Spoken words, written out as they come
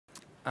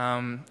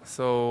Hey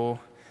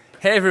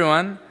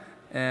everyone.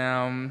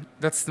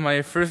 That's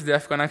my first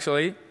DEF CON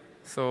actually.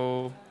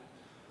 So,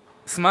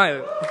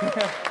 smile.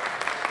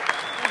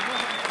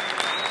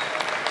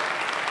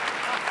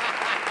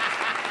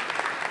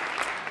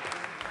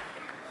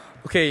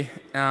 Okay,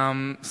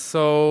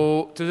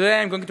 so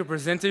today I'm going to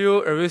present to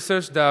you a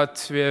research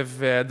that we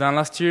have done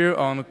last year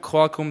on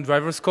Qualcomm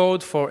drivers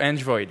code for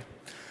Android.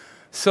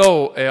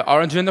 So, our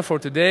agenda for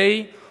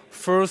today.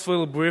 First,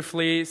 we'll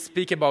briefly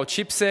speak about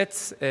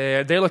chipsets,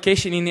 their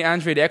location in the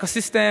Android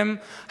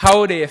ecosystem,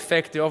 how they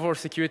affect the overall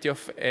security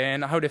of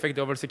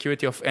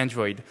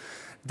Android.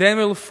 Then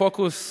we'll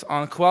focus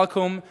on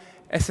Qualcomm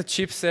as a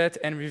chipset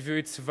and review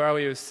its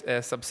various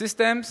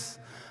subsystems.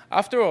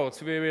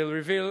 Afterwards, we will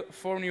reveal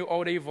 4 new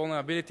ODA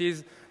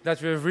vulnerabilities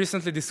that we have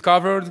recently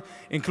discovered,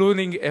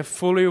 including a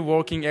fully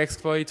working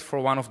exploit for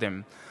one of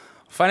them.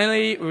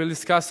 Finally, we will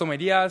discuss some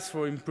ideas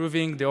for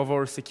improving the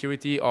overall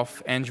security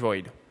of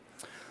Android.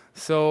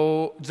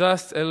 So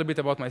just a little bit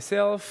about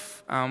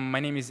myself.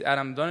 My name is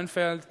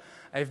Donenfeld.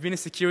 I've been a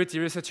security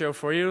researcher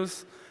for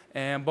years,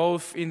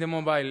 both in the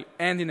mobile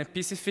and in the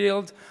PC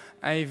field.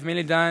 I've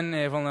mainly done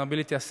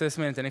vulnerability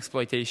assessment and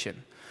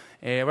exploitation.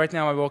 Right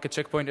now I work at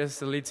Checkpoint as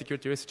the lead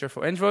security researcher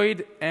for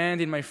Android,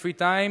 and in my free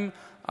time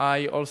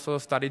I also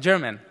study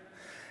German.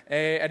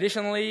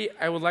 Additionally,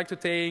 I would like to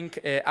thank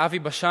Avi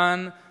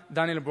Bashan,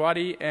 Daniel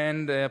Brady,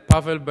 and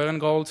Pavel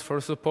Berengold for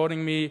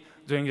supporting me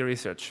during the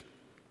research.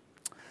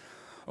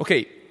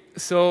 Okay,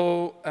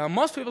 so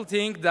most people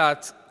think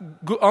that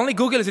only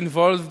Google is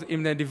involved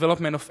in the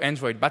development of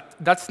Android, but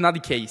that's not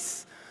the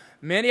case.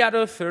 Many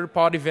other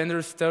third-party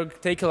vendors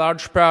take a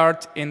large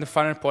part in the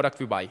final product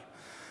we buy.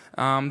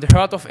 The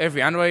heart of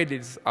every Android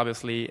is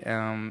obviously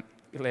the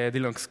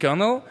Linux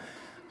kernel.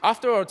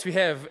 Afterwards, we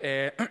have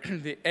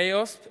the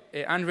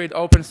AOSP, Android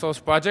open source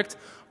project,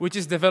 which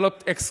is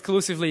developed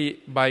exclusively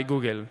by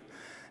Google.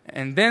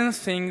 And then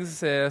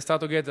things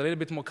start to get a little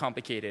bit more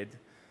complicated,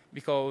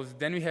 because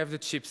then we have the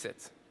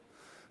chipset.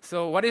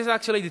 So what is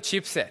actually the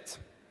chipset?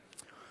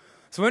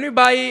 So when we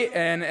buy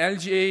an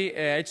LG,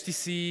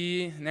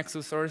 HTC,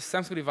 Nexus, or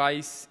Samsung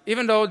device,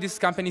 even though these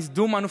companies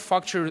do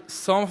manufacture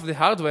some of the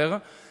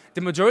hardware,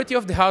 the majority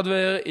of the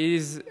hardware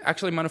is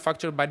actually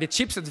manufactured by the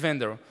chipset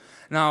vendor.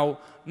 Now,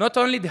 not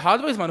only the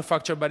hardware is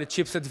manufactured by the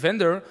chipset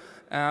vendor,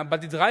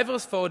 but the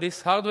drivers for this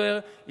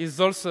hardware is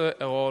also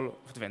a role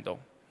of the vendor.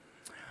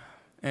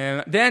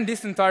 Then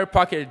this entire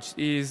package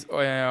is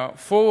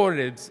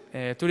forwarded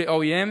to the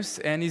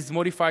OEMs and is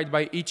modified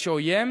by each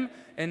OEM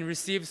and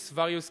receives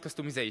various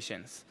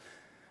customizations.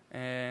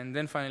 And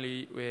then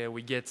finally,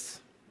 we get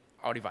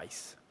our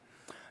device.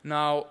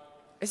 Now,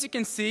 as you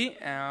can see,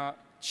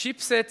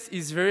 chipset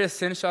is very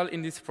essential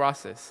in this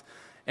process.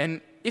 And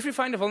if we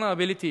find a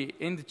vulnerability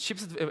in the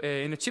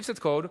chipset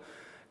code,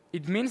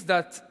 it means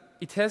that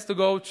it has to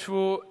go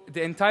through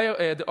the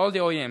entire, all the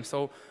OEMs.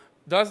 So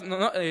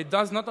it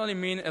does not only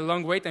mean a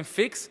long wait and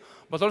fix,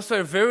 but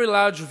also a very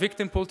large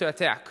victim pool to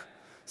attack.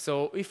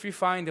 So if we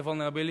find a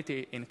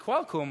vulnerability in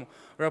Qualcomm,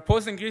 we're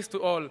posing this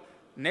to all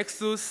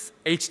Nexus,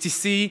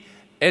 HTC,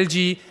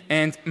 LG,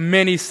 and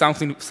many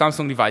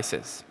Samsung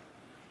devices.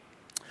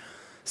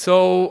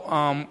 So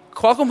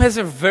Qualcomm has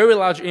a very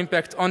large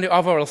impact on the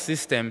overall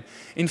system.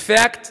 In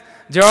fact,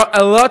 there are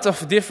a lot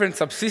of different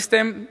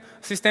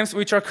subsystems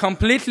which are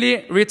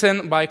completely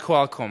written by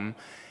Qualcomm.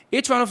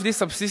 Each one of these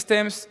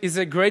subsystems is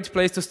a great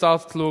place to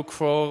start to look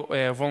for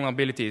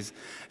vulnerabilities.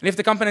 And if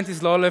the component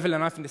is low level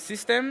enough in the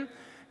system,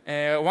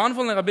 one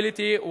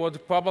vulnerability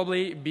would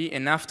probably be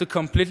enough to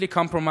completely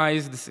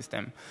compromise the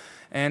system.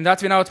 And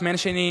that's without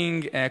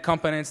mentioning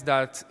components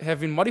that have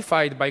been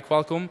modified by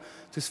Qualcomm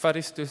to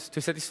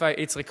satisfy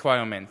its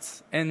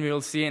requirements. And we will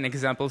see an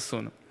example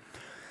soon.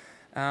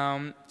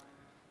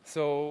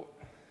 So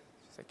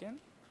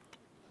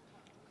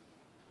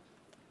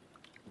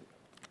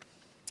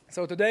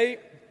today,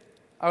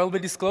 I will be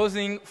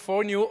disclosing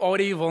 4 new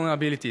ODA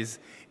vulnerabilities,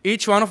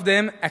 each one of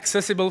them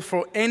accessible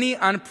for any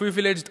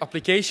unprivileged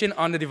application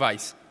on the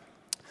device.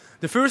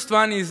 The first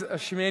one is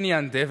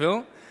Ashmanian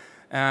Devil.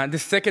 The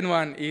second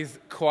one is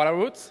Koala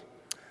Root,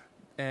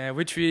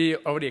 which we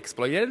already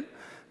exploited.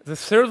 The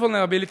third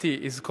vulnerability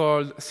is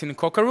called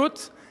Syncoca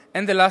Root,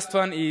 and the last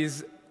one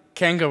is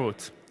Kangaroo.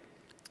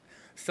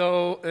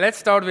 So let's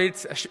start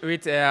with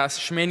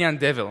Ashmanian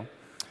Devil.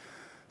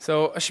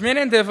 So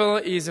Ashmanian Devil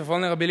is a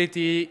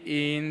vulnerability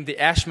in the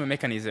HMEM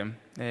mechanism.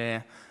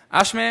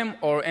 HMEM,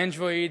 or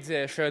Android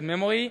shared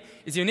memory,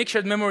 is a unique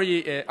shared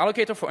memory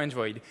allocator for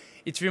Android.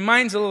 It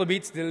reminds a little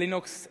bit the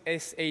Linux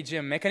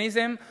SAGM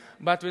mechanism,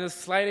 but with a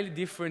slightly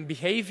different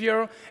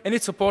behavior, and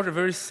it supports a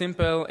very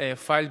simple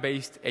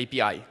file-based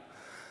API.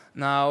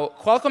 Now,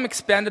 Qualcomm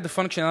expanded the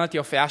functionality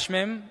of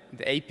HMEM,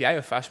 the API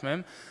of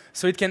HMEM,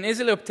 so it can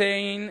easily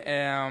obtain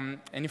an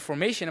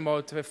information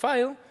about a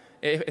file,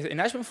 an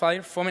HMEM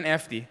file, from an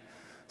FD.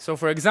 So,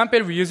 for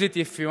example, we use it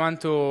if we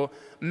want to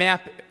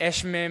map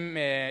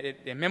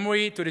HMEM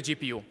memory to the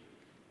GPU.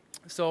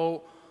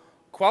 So,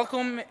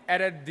 Qualcomm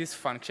added this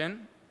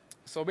function.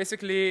 So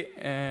basically,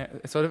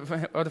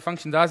 what the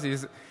function does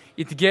is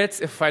it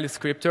gets a file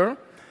descriptor,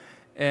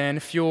 and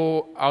a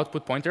few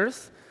output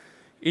pointers.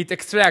 It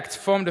extracts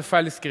from the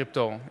file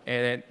descriptor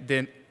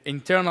the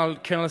internal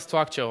kernel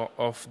structure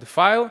of the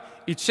file.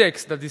 It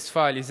checks that this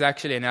file is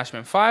actually an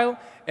hashmem file,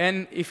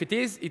 and if it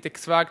is, it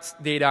extracts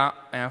data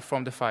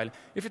from the file.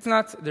 If it's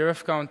not, the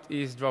ref count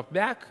is dropped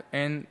back,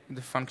 and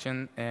the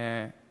function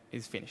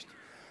is finished.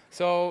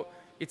 So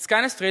it's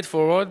kind of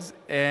straightforward,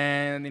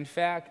 and in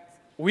fact,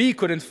 we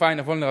couldn't find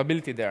a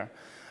vulnerability there.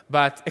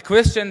 But a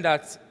question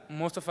that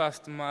most of us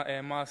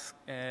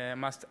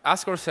must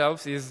ask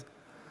ourselves is,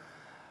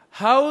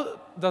 how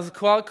does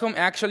Qualcomm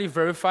actually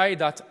verify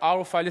that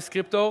our file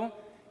descriptor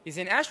is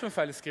an hashmem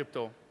file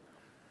descriptor?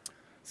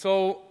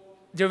 So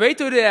the way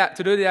to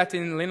do that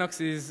in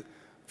Linux is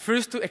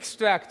first to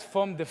extract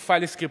from the file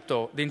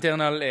descriptor the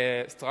internal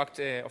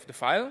structure of the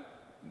file,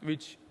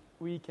 which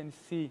we can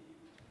see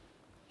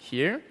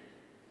here.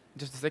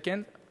 Just a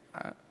second.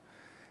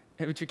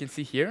 Which you can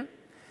see here.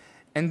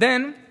 And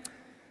then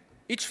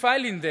each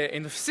file in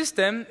the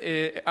system,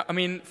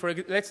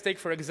 let's take,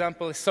 for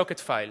example, a socket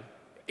file.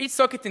 Each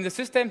socket in the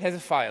system has a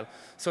file.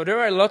 So there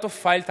are a lot of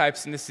file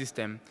types in the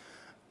system.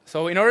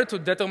 So in order to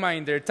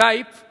determine their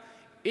type,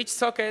 each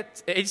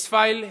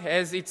file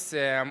has its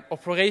a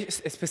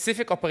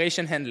specific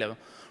operation handler.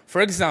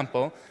 For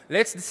example,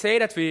 let's say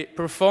that we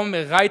perform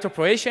a write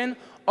operation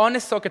on a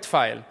socket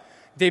file.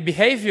 The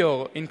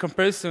behavior in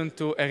comparison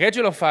to a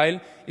regular file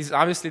is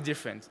obviously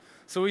different.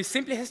 So we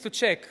simply have to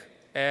check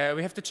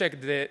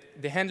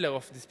the handler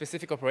of the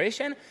specific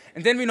operation,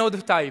 and then we know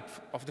the type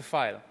of the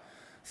file.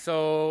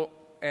 So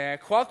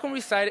Qualcomm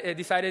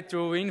decided to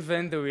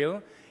reinvent the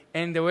wheel,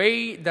 and the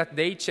way that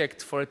they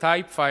checked for a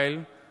type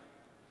file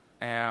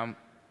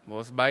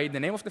was by the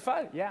name of the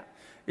file. Yeah,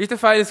 if the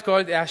file is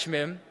called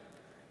hashmem,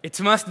 it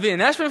must be an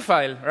hashmem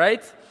file,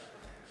 right?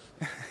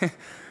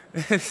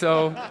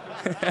 So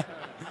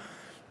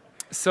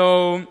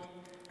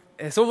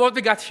what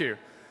we got here?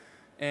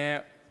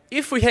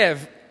 If we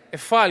have a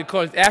file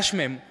called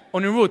hashmem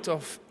on a root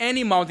of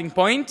any mounting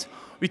point,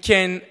 we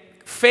can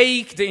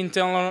fake the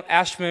internal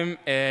hashmem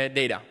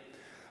data.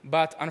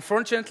 But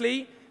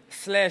unfortunately,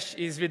 slash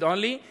is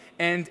read-only,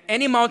 and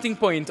any mounting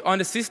point on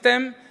the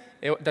system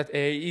that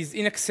is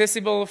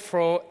inaccessible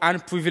for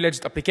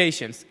unprivileged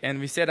applications. And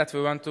we said that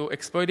we want to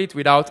exploit it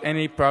without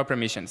any prior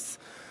permissions.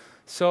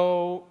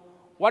 So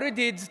what we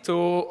did to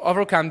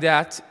overcome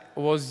that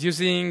was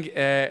using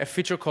a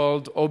feature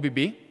called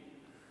OBB.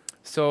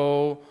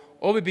 So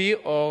OBB,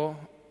 or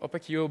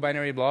OPQ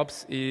binary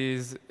blobs,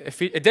 is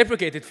a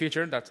deprecated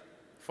feature that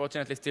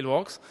fortunately still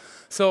works.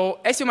 So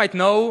as you might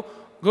know,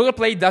 Google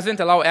Play doesn't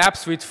allow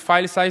apps with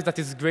file size that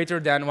is greater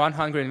than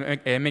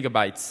 100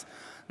 megabytes.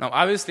 Now,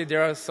 obviously,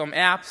 there are some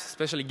apps,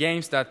 especially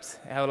games, that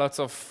have lots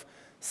of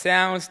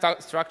sounds,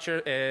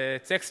 structure,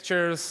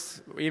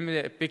 textures,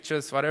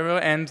 pictures, whatever,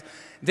 and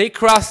they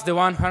cross the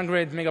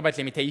 100 megabyte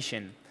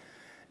limitation.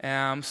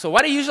 So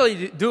what I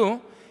usually do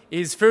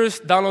is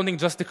first downloading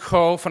just the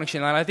core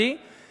functionality,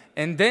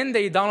 and then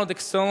they download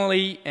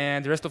externally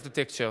the rest of the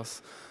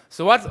textures.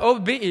 So what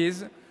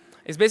OBB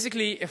is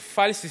basically a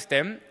file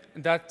system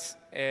that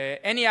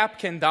any app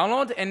can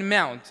download and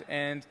mount.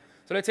 And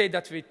so let's say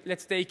that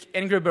let's take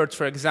Angry Birds,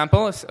 for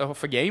example,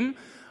 of a game.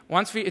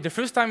 The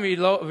first time we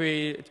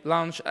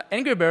launch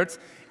Angry Birds,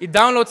 it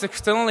downloads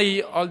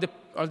externally all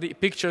the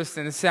pictures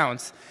and the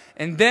sounds.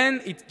 And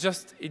then it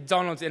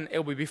downloads an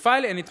OBB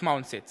file and it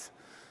mounts it.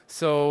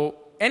 So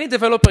any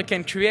developer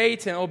can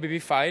create an OBB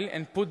file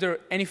and put there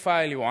any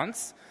file he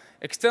wants,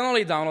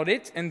 externally download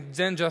it, and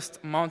then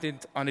just mount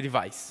it on the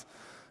device.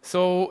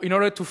 So in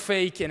order to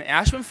fake an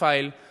hashmem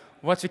file,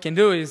 what we can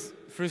do is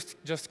first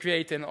just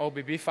create an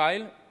OBB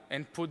file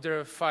and put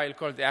the file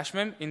called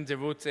hashmem in the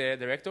root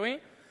directory.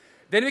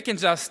 Then we can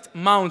just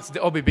mount the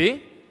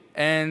OBB,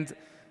 and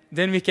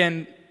then we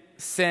can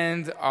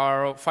send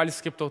our file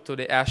descriptor to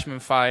the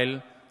hashmem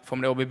file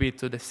from the OBB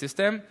to the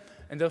system,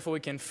 and therefore we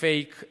can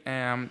fake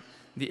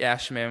the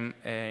hashmem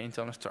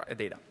internal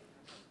data.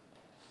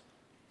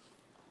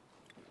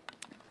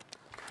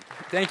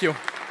 Thank you.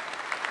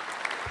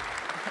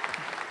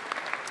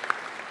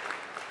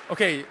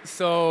 Okay,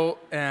 so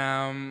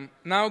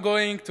now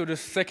going to the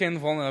second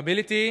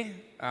vulnerability,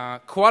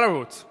 koala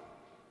root.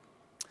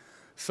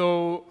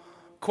 So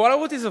koala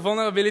root is a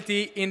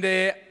vulnerability in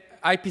the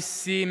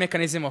IPC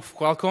mechanism of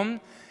Qualcomm.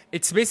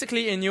 It's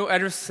basically a new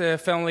address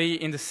family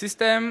in the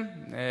system,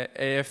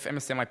 AF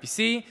MSM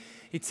IPC.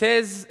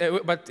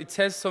 But it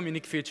has some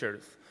unique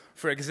features.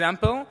 For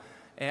example,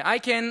 I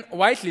can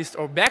whitelist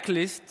or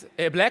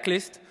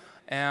blacklist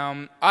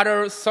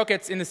other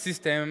sockets in the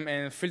system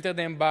and filter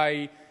them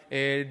by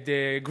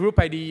the group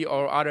ID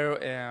or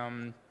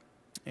other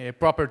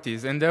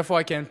properties. And therefore,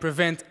 I can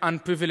prevent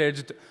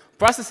unprivileged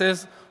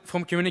processes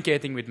from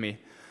communicating with me.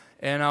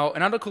 And now,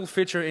 another cool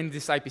feature in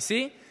this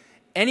IPC,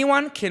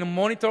 anyone can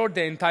monitor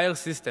the entire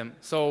system.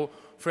 So,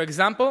 for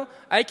example,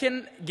 I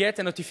can get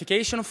a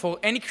notification for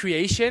any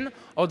creation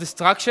or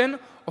destruction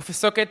of a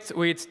socket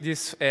with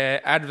this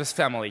address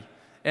family.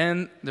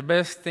 And the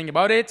best thing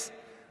about it,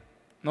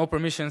 no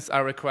permissions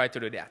are required to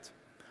do that.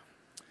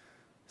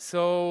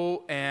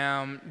 So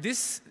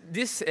this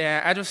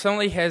address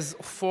family has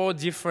 4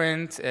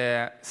 different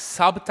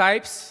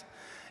subtypes.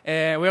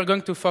 We are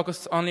going to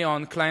focus only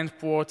on client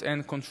port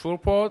and control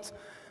port,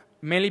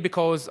 mainly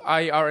because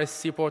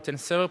IRSC port and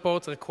server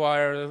port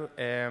require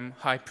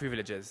high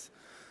privileges.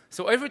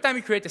 So every time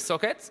you create a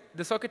socket,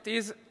 the socket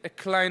is a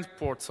client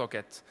port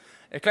socket.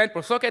 A client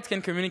port socket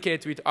can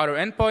communicate with other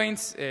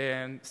endpoints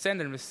and send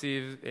and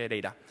receive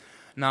data.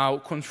 Now,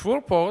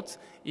 control port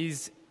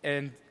is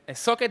a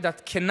socket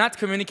that cannot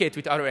communicate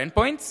with other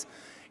endpoints.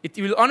 It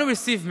will only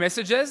receive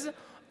messages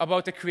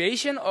about the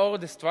creation or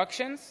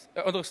destruction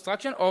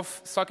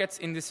of sockets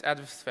in this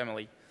address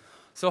family.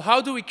 So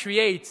how do we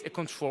create a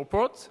control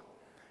port?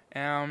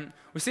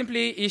 We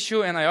simply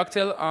issue an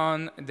ioctl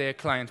on the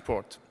client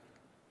port.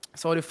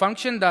 So the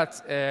function that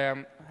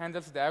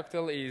handles the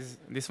ioctl is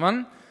this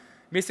one.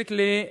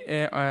 Basically,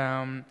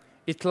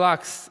 it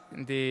locks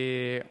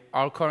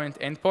our current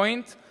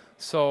endpoint,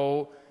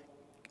 so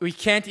we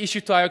can't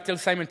issue 2 ioctls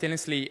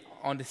simultaneously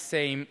on the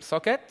same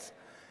socket.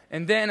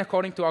 And then,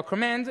 according to our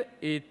command,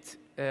 it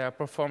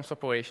performs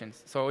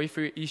operations. So if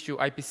we issue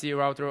IPC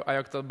router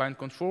ioctl bind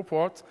control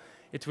port,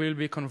 it will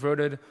be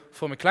converted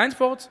from a client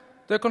port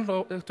to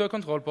a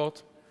control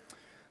port.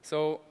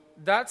 So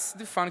that's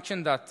the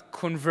function that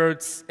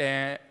converts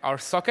our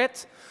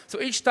socket.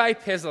 So each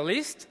type has a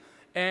list,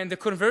 and the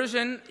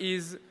conversion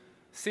is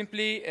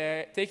simply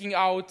taking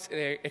out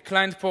a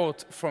client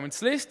port from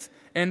its list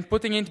and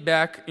putting it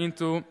back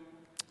into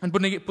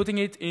putting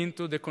it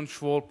into the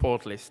control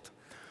port list.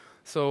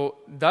 So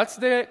that's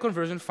the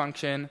conversion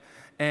function,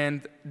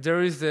 and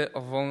there is a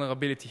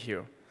vulnerability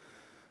here.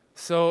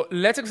 So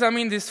let's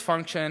examine this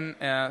function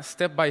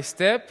step by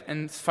step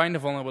and find the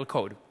vulnerable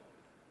code.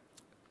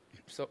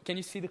 So can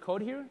you see the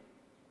code here?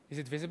 Is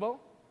it visible?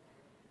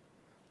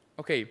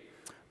 Okay.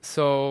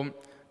 So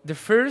the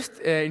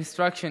first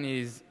instruction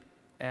is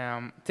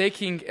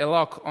taking a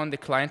lock on the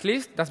client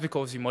list. That's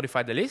because we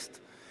modified the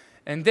list.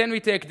 And then we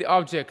take the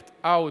object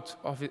out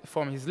of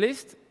from his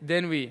list.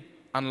 Then we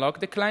unlock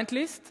the client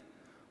list.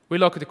 We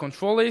lock the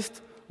control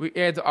list. We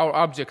add our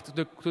object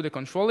to the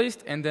control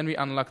list. And then we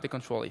unlock the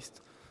control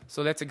list.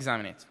 So let's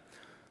examine it.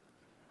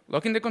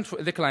 Locking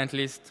the client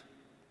list.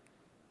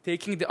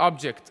 Taking the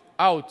object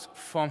out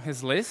from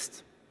his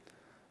list.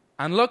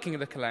 Unlocking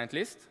the client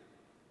list.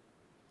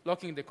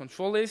 Locking the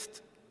control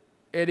list.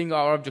 Adding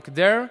our object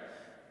there.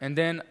 And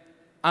then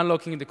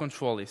unlocking the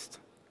control list.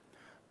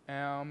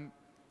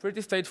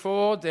 Pretty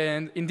straightforward,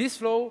 and in this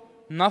flow,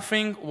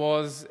 nothing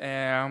was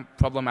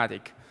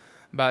problematic.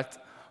 But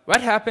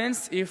what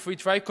happens if we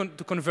try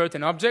to convert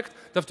an object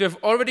that we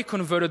have already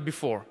converted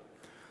before?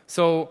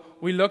 So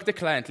we lock the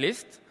client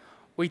list.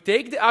 We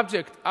take the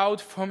object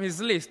out from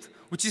his list,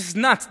 which is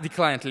not the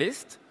client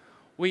list.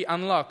 We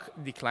unlock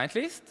the client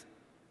list.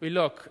 We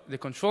lock the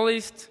control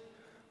list.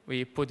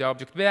 We put the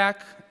object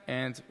back,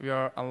 and we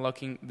are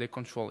unlocking the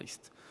control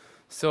list.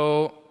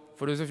 So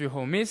for those of you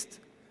who missed,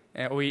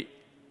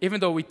 even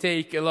though we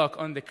take a lock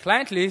on the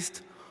client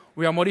list,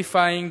 we are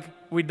modifying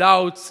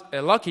without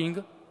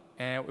locking,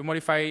 we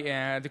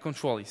modify the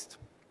control list.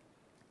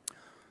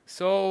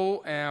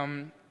 So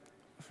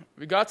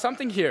we got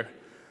something here.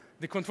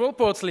 The control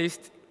ports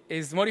list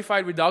is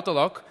modified without a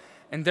lock,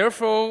 and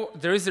therefore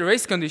there is a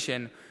race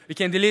condition. We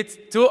can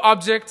delete 2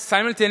 objects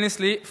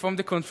simultaneously from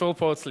the control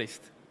ports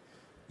list.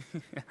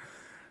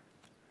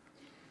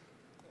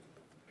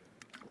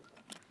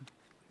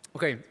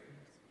 Okay,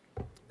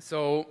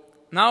 so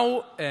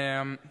now,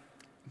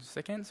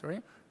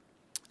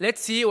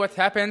 let's see what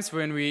happens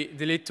when we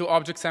delete 2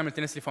 objects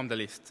simultaneously from the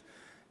list.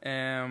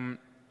 We're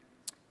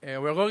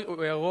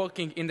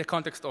working in the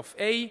context of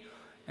A.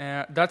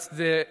 That's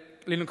the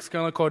Linux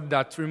kernel code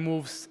that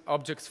removes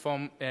objects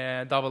from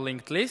a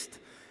double-linked list.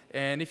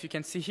 And if you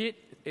can see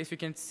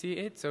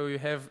it, so you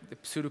have the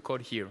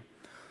pseudocode here.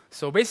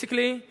 So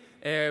basically,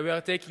 we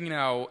are taking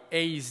now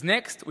A's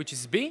next, which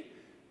is B,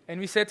 and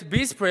we set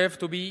B's pref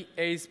to be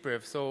A's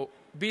pref. So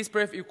B's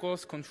pref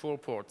equals control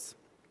ports.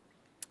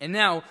 And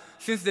now,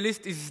 since the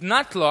list is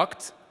not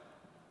locked,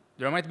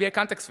 there might be a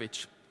context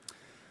switch.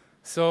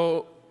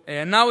 So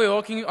now we're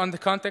working on the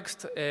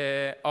context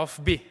of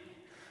B.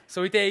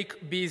 So we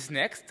take B's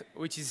next,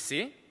 which is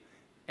C,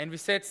 and we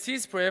set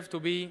C's pref to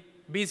be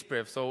B's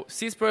pref. So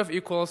C's pref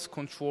equals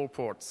control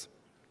ports.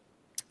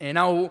 And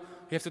now we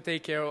have to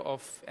take care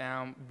of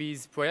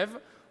B's pref,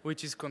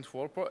 which is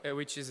control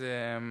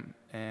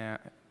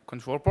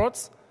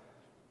ports.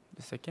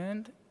 The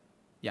second.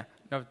 Yeah,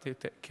 no,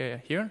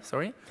 here,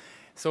 sorry.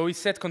 So we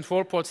set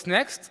control ports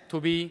next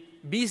to be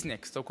B's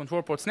next. So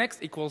control ports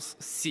next equals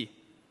C.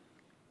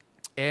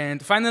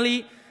 And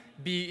finally,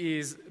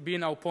 B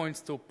now points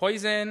to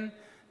poison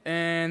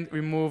and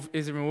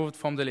is removed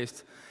from the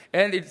list.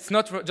 And it's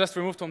not just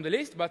removed from the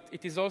list, but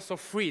it is also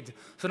freed.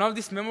 So now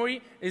this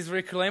memory is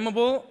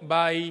reclaimable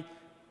by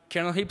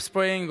kernel heap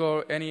spraying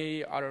or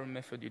any other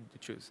method you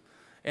choose.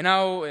 And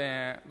now,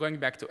 going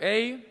back to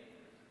A,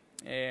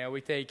 we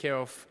take care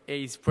of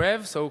A's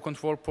pref, so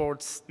control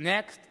ports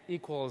next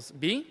equals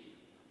B.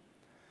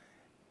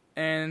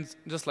 And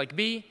just like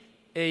B,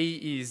 A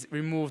is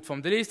removed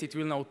from the list, it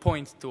will now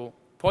point to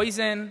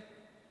poison,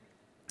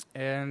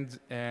 and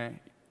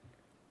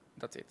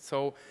that's it.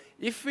 So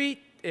if we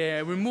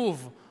remove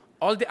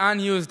all the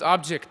unused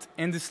objects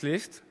in this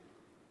list,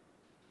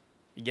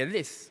 we get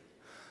this.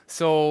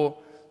 So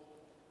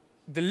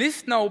the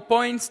list now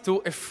points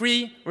to a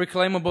free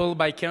reclaimable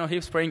by kernel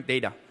heap spraying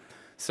data.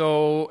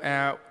 So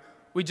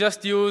we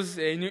just use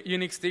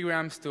Unix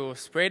diagrams to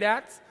spray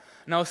that.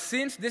 Now,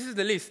 since this is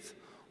the list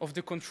of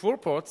the control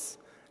ports,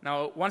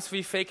 now once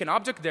we fake an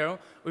object there,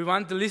 we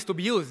want the list to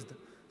be used.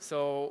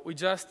 So we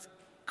just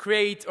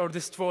create or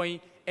destroy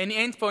any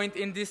endpoint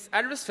in this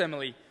address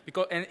family.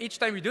 And each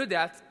time we do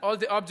that, all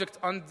the objects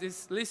on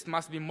this list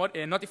must be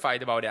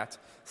notified about that.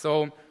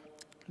 So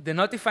the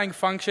notifying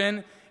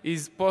function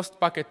is post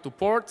packet to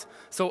port.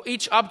 So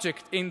each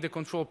object in the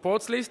control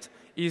ports list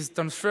is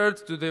transferred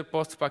to the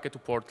post packet to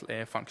port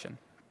function.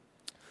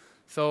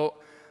 So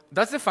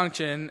that's the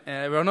function.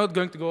 We're not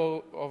going to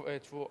go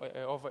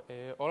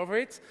all over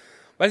it.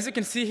 But as you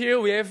can see here,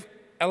 we have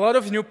a lot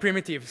of new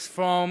primitives,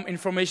 from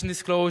information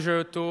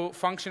disclosure to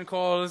function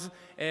calls,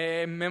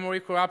 memory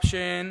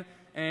corruption,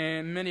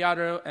 and many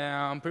other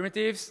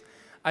primitives.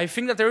 I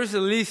think that there is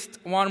at least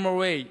one more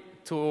way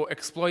to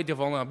exploit the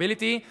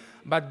vulnerability,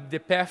 but the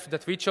path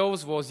that we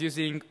chose was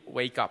using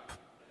wake up.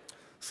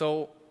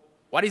 So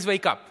what is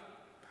wake up?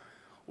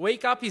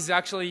 Wake up is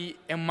actually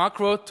a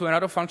macro to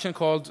another function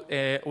called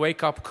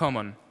wake up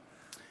common.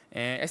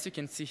 As you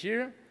can see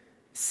here,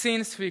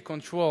 since we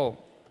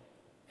control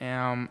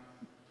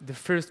the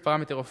first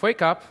parameter of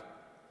wake up,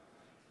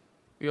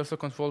 we also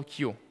control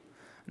queue.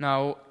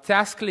 Now,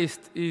 task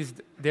list is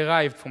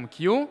derived from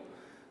queue,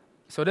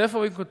 so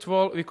therefore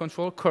we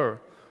control cur.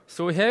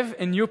 So we have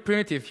a new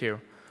primitive here.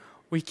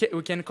 We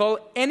can call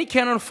any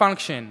kernel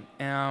function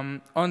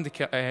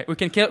we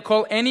can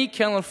call any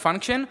kernel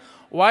function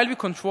while we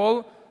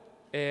control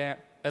a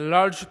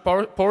large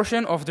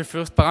portion of the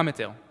first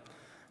parameter.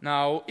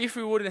 Now, if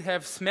we wouldn't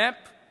have smap,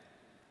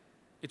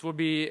 it would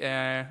be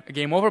a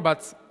game over,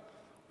 but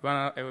we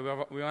want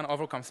to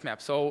overcome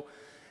smap. So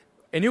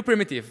a new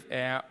primitive,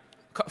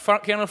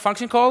 kernel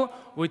function call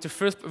with the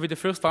first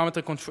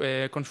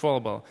parameter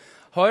controllable.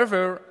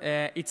 However,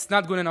 it's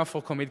not good enough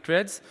for commit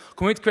creds.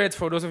 Commit creds,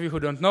 for those of you who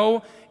don't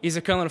know, is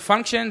a kernel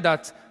function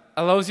that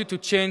allows you to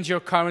change your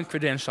current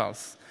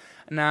credentials.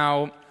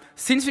 Now,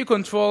 since we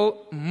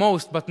control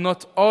most but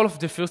not all of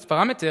the first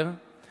parameter,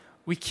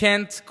 we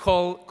can't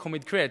call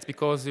commit creds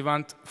because we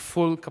want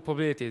full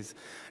capabilities.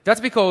 That's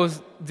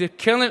because the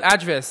kernel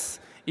address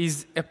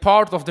is a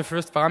part of the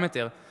first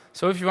parameter.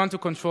 So if you want to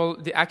control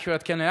the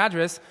accurate kernel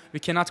address, we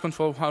cannot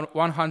control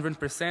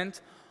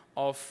 100%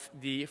 of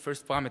the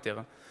first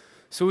parameter.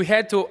 So we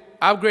had to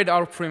upgrade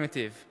our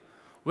primitive.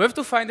 We have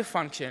to find a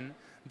function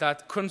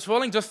that,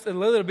 controlling just a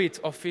little bit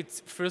of its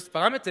first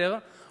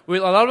parameter,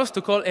 will allow us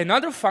to call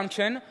another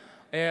function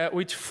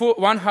with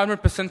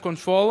 100%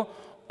 control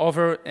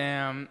over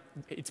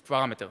its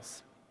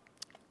parameters.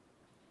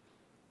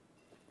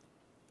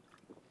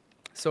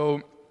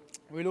 So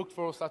we looked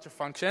for such a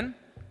function,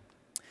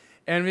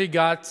 and we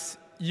got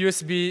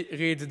USB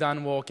read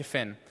done work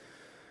fn.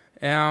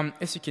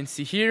 As you can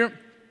see here,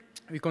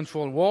 we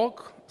control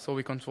work, so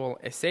we control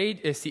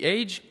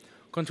ch.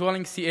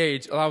 Controlling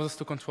ch allows us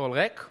to control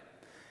rec,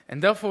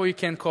 and therefore we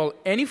can call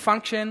any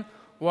function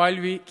while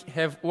we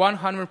have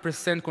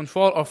 100%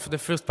 control of the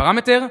first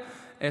parameter.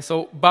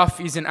 So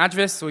buff is an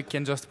address, so we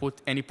can just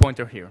put any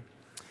pointer here.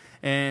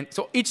 And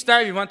so each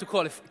time we want to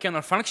call a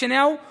kernel function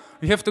now,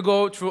 we have to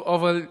go through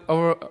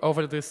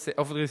over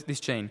this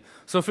chain.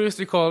 So first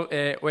we call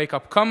wake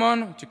up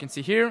common, which you can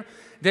see here.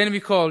 Then we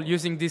call,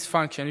 using this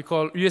function, we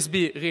call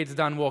USB read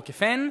done work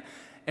fn.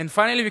 And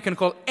finally, we can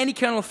call any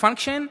kernel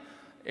function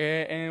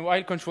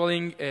while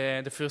controlling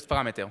the first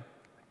parameter.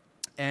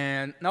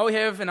 And now we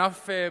have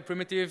enough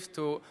primitives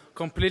to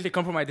completely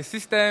compromise the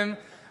system,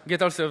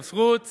 get ourselves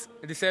root,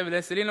 disable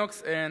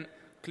SELinux, and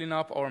clean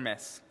up our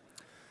mess.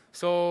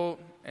 So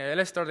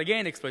let's start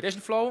again, exploitation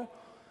flow.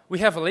 We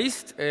have a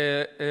list,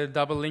 a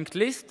double linked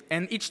list,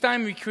 and each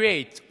time we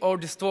create or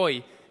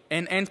destroy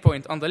an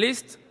endpoint on the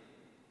list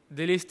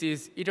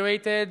is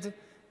iterated,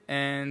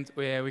 and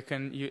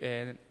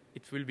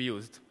it will be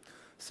used.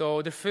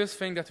 So the first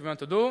thing that we want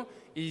to do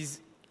is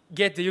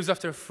get the use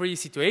after free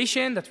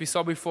situation that we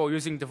saw before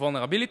using the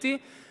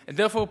vulnerability, and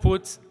therefore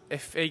put a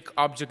fake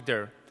object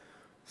there.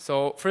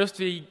 So first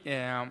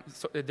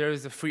there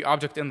is a free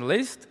object in the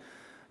list.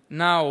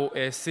 Now,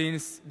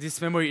 since this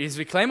memory is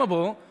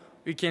reclaimable,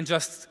 we can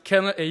just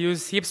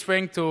use heap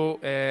spraying to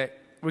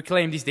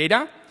reclaim this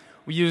data.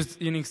 We used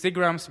Unix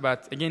diagrams,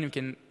 but again, you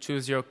can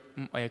choose your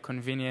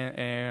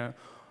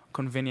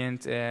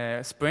convenient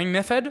spraying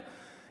method.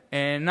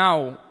 And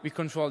now we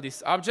control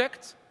this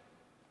object.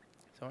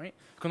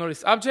 Control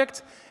this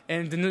object.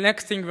 And the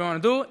next thing we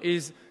want to do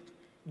is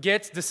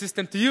get the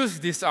system to use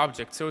this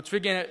object. So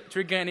trigger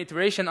an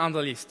iteration on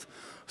the list.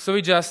 So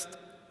we just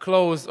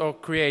close or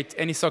create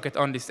any socket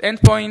on this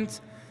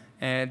endpoint.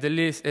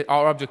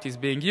 Our object is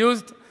being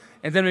used.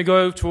 And then we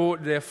go to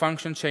the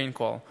function chain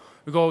call.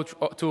 We go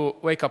to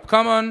wake up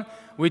common.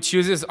 which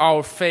uses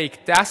our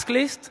fake task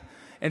list,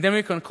 and then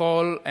we can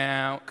call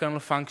kernel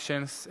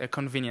functions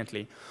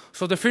conveniently.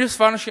 So the first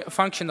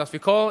function that we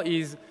call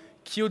is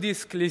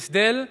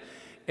qdisklistdel.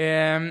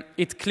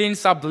 It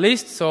cleans up the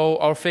list, so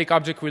our fake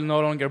object will no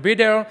longer be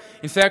there.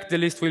 In fact, the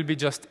list will be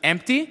just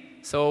empty.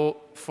 So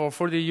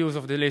for the use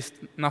of the list,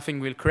 nothing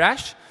will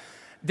crash.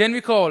 Then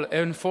we call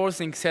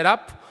enforcing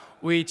setup,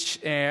 which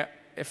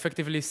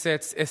effectively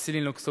sets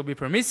SELinux to be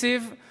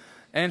permissive.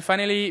 And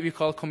finally, we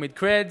call commit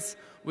creds,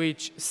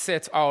 which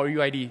sets our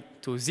UID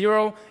to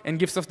 0 and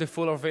gives us the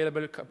full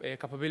available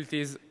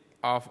capabilities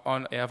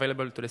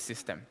available to the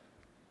system.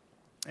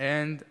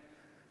 And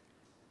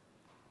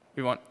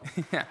we won.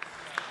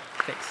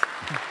 Thanks.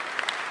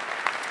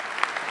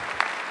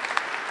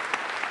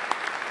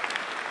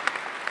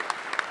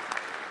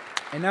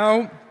 And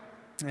now,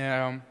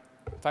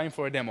 time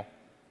for a demo.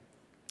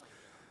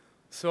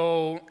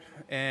 So,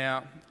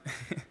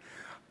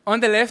 on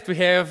the left, we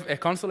have a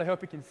console. I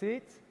hope you can see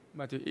it,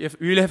 but you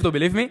really have to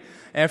believe me.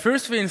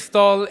 First, we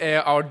install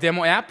our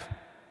demo app.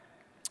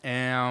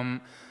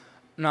 And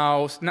we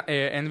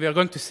are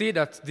going to see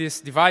that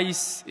this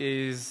device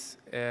is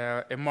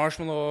a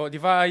Marshmallow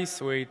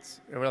device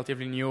with a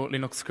relatively new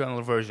Linux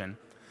kernel version.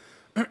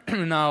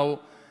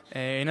 Now,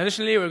 in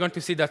additionally, we're going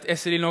to see that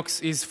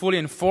SELinux is fully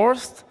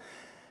enforced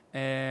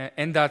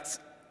and that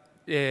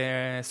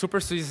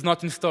SuperSUSE is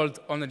not installed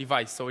on the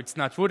device, so it's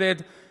not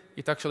rooted.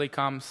 It actually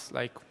comes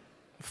like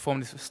from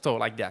the store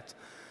like that.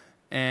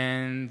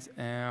 And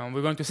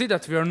we're going to see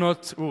that we are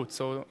not root,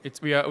 so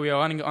we are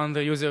running on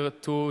the user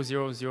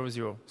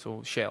 2000,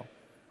 so shell.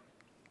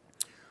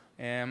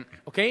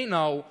 Okay,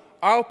 now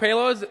our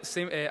payload,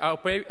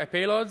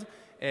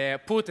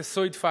 put a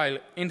SOID file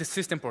in the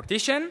system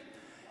partition,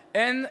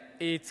 and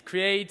it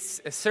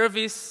creates a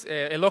service,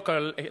 a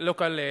local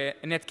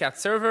netcat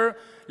server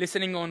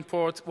listening on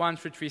port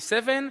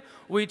 1337,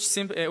 which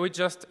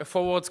just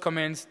forwards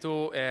commands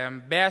to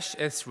bash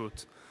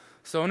sroot.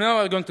 So now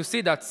we're going to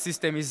see that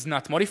system is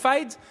not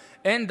modified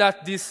and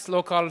that this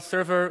local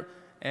server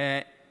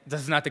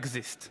does not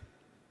exist.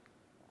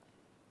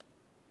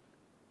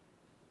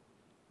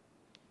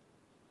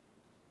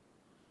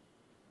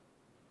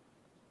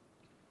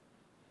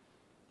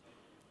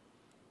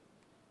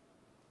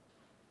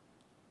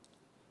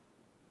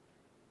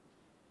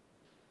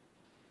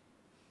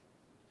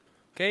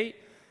 Okay,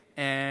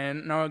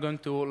 and now we're going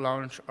to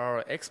launch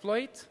our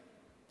exploit.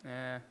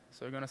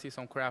 So we're going to see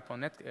some crap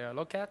on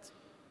logcat.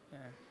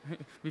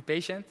 Be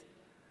patient.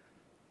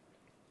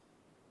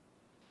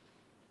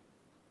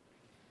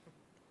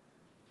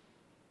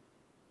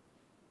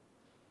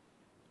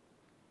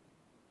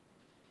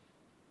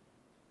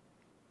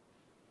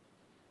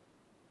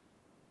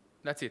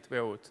 That's it,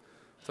 we're out.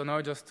 So now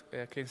it just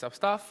cleans up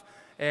stuff.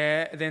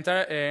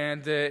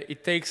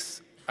 It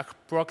takes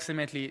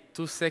approximately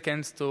 2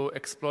 seconds to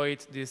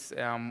exploit this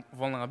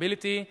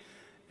vulnerability,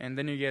 and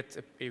then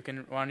you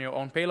can run your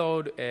own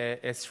payload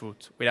as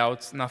root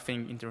without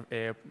nothing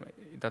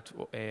that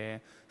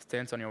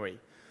stands on your way.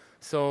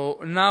 So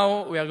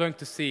now we are going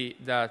to see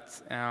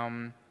that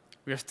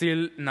we are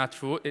still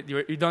not root.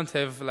 We don't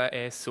have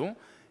a SU,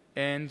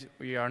 and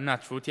we are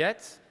not root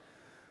yet.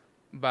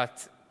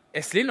 But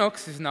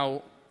SELinux is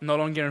now no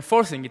longer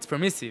enforcing; it's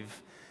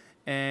permissive.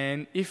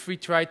 And if we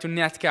try to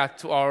netcat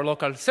to our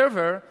local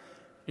server,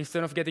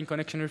 instead of getting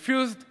connection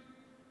refused,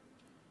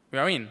 we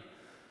are in.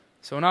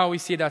 So now we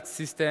see that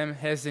system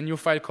has a new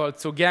file called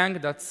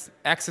Zugang that's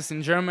accessed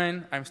in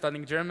German. I'm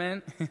studying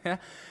German.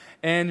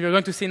 And we're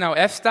going to see now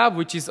fstab,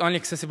 which is only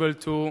accessible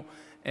to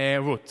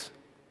root.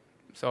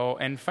 So,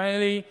 and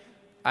finally,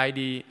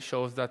 ID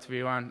shows that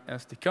we run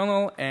as the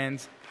kernel, and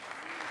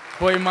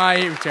boy my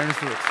returns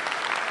root.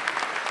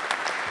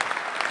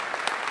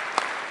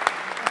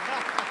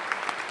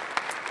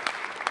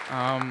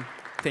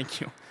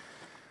 Thank you.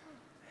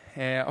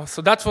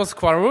 So that was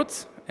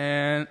qualroot.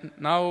 And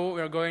now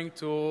we are going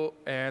to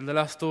the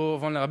last two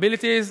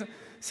vulnerabilities,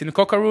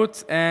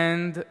 syncockaroot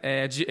and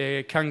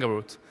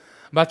kangaroot.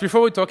 But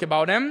before we talk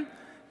about them,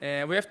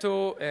 we have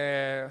to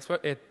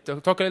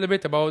talk a little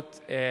bit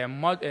about a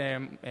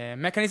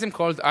mechanism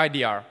called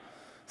IDR.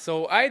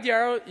 So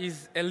IDR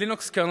is a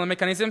Linux kernel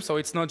mechanism, so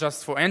it's not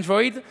just for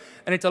Android,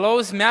 and it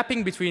allows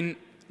mapping between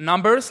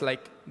numbers,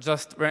 like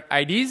just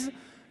IDs,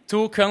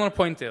 to kernel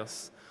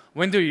pointers.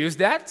 When do you use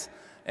that?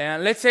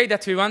 Let's say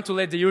that we want to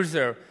let the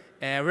user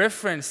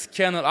reference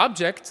kernel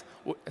object,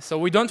 so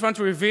we don't want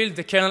to reveal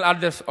the kernel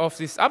address of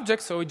this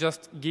object, so we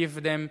just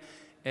give them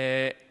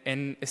a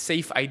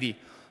safe ID.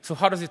 So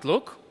how does it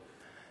look?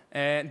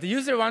 The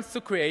user wants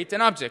to create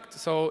an object,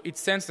 so it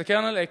sends the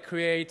kernel a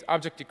create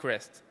object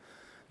request.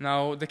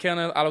 Now the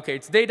kernel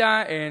allocates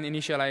data and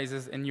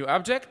initializes a new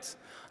object.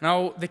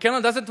 Now the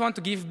kernel doesn't want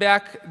to give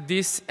back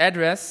this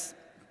address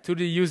to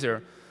the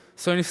user.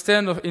 So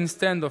instead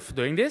of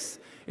doing this,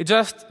 it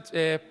just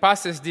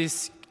passes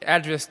this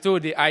address to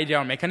the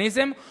IDR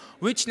mechanism,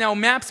 which now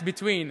maps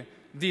between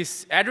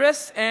this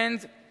address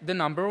and the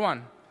number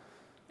 1.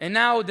 And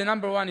now the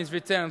number 1 is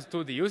returned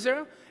to the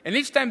user. And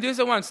each time the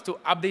user wants to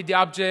update the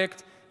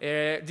object,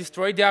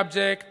 destroy the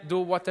object, do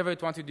whatever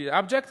it wants to do the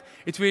object.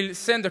 It will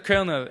send the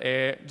kernel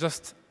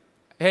just,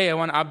 hey, I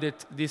want to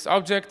update this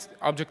object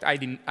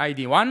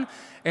ID 1,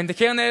 and the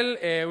kernel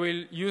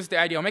will use the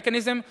IDR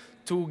mechanism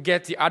to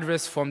get the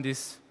address from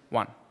this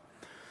one.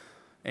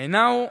 And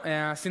now,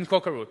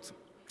 syncocca root.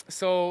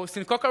 So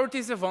syncocca root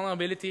is a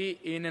vulnerability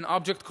in an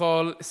object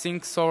called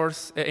sync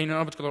source.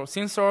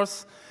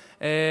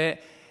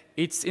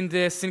 It's in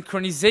the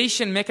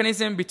synchronization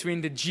mechanism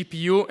between the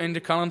GPU and the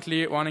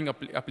currently running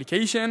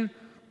application.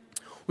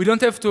 We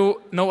don't have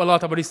to know a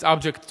lot about this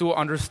object to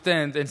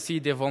understand and see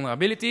the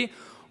vulnerability.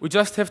 We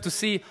just have to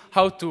see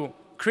how to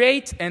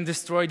create and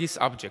destroy this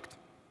object.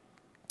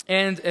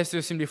 And as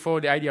you've seen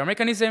before, the IDR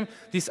mechanism,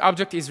 this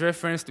object is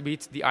referenced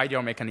with the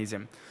IDR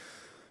mechanism.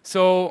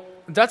 So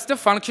that's the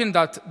function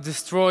that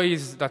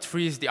destroys, that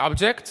frees the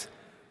object.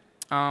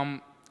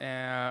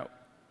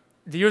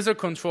 The user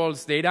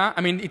controls data.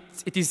 I mean,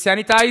 it is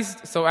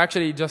sanitized, so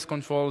actually it just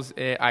controls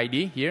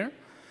ID here.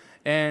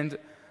 And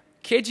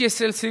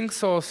KGSL sync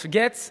source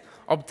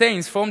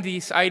obtains from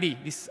this ID,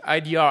 this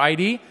IDR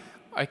ID,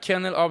 a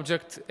kernel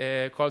object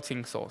called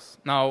sync source.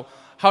 Now,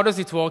 how does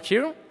it work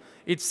here?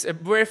 It's a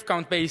ref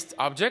count-based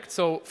object.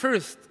 So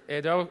first,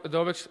 the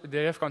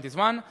ref count is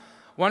 1.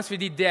 Once we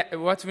did that,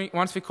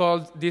 once we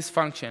called this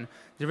function,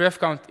 the ref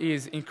count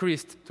is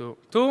increased to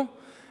 2.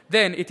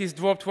 Then it is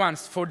dropped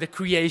once for the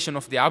creation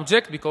of the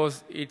object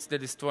because it's the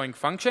destroying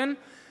function.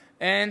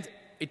 And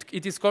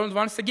it is called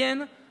once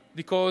again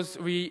because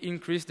we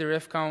increase the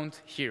ref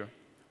count here.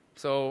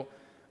 So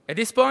at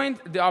this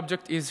point, the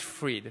object is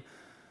freed.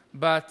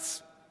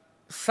 But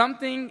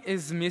something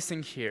is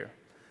missing here.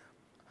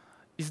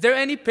 Is there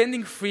any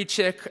pending free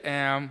check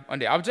on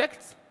the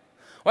object?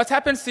 What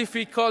happens if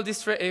we call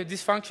this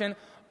function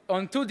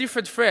on 2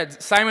 different threads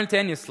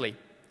simultaneously?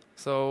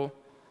 So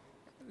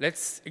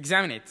let's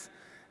examine it.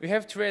 We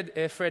have thread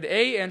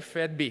A and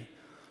thread B.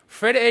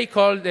 Thread A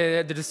called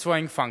the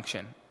destroying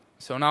function.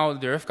 So now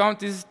the ref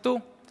count is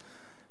 2.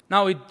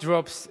 Now it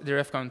drops the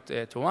ref count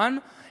to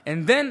 1.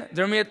 And then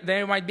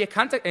there might be a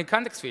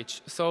context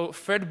switch. So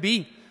thread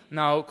B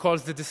now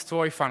calls the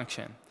destroy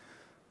function.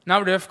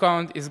 Now the ref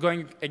count is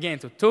going again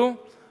to 2,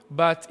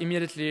 but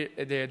immediately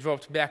they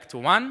dropped back to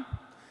 1.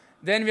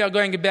 Then we are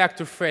going back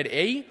to thread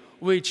A,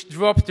 which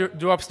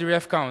drops the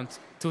ref count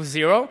to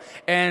 0.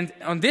 And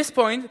on this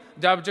point,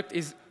 the object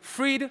is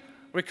freed,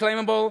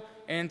 reclaimable,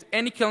 and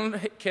any kernel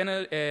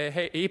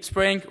heap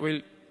spraying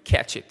will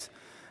catch it.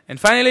 And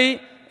finally,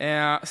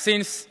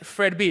 since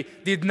thread B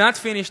did not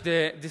finish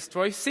the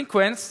destroy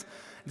sequence,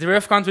 the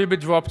ref count will be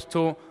dropped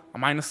to a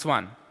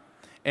 -1.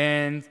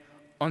 And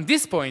on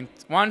this point,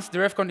 once the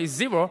ref count is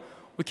 0,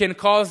 we can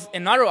cause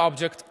another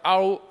object,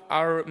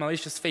 our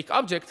malicious fake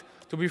object,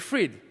 to be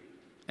freed.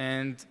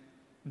 And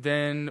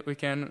then we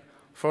can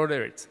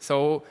further it.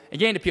 So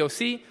again, the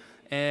POC,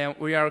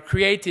 we are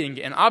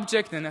creating an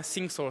object and a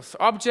sync source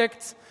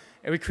object.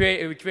 And we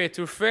create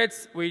 2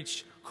 threads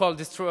which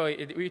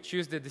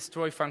use the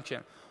destroy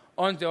function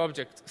on the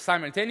object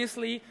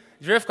simultaneously.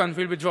 The ref count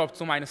will be dropped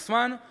to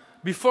 -1.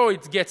 Before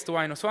it gets to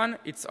 -1,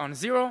 it's on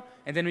 0,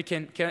 and then we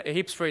can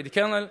heap spray the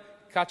kernel,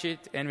 catch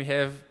it, and we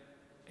have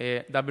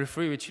a double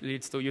free, which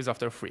leads to use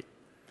after free.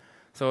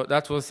 So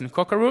that was in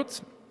syncocca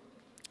root.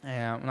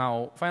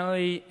 Now,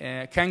 finally,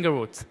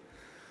 kangaroo root.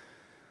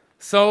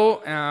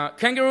 So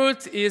kangaroo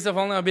root is a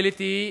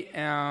vulnerability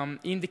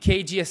in the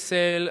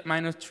KGSL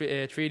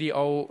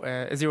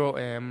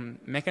 -3D0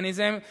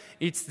 mechanism.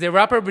 It's the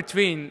wrapper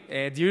between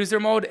the user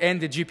mode and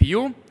the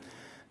GPU.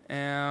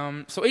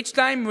 So each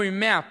time we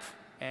map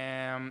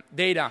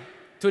data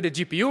to the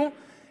GPU,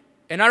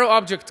 another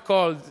object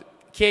called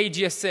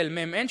KGSL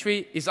mem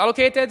entry is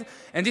allocated,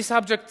 and this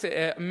object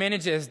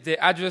manages the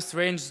address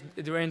range,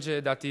 the range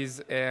that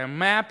is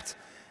mapped,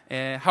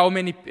 how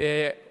many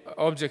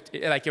objects,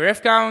 like a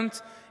ref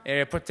count,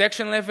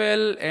 protection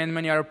level, and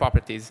many other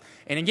properties.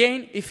 And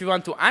again, if you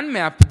want to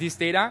unmap this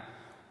data,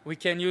 we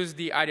can use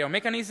the IDR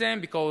mechanism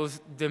because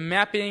the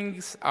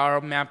mappings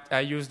are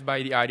used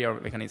by the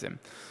IDR mechanism.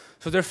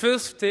 So the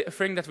first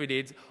thing that we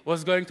did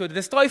was going to the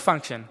destroy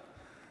function.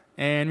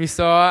 And we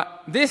saw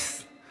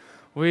this,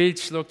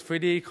 which looked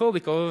pretty cool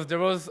because there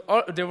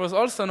was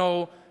also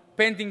no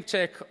pending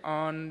check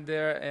on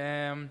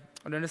the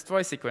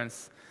destroy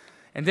sequence.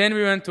 And then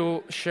we went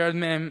to shared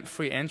mem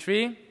free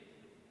entry.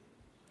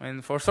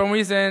 And for some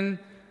reason,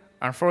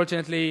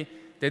 unfortunately,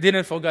 they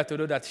didn't forget to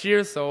do that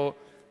here, so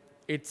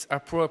it's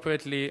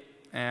appropriately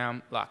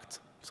locked.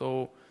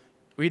 So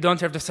we don't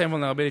have the same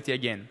vulnerability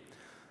again.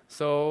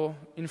 So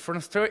in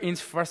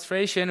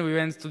frustration, we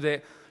went to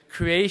the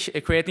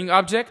creating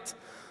object.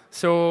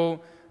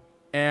 So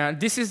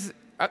this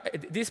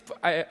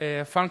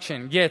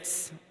function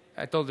gets,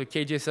 I told you,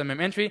 KGSL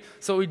mem entry.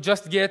 So it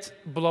just gets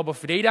blob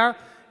of data.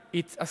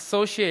 It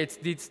associates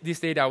this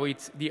data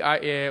with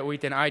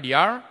an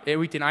IDR,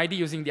 with an ID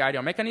using the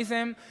IDR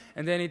mechanism,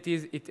 and then it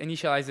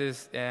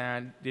initializes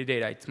the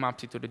data. It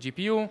maps it to the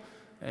GPU,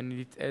 and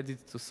it adds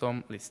it to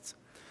some lists.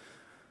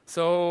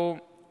 So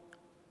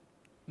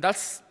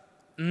that's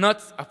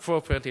not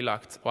appropriately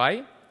locked.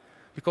 Why?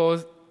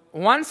 Because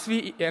once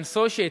we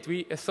associate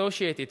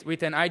it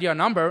with an IDR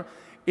number,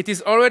 it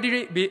is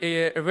already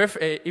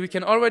we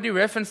can already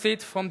reference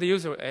it from the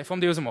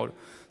user mode.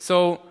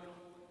 So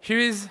here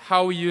is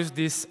how we use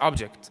this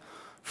object.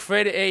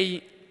 Thread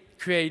A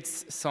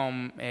creates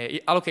some,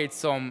 it allocates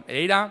some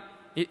data.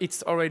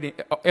 It's already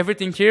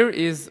everything here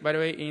is, by the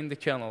way, in the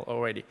kernel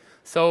already.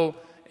 So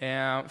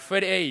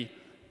thread A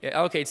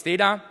allocates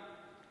data.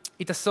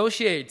 It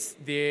associates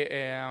the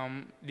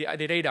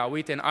data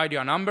with an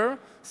IDR number,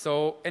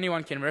 so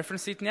anyone can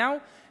reference it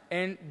now,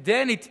 and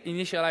then it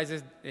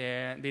initializes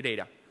the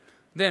data.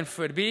 Then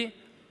thread B,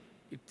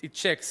 it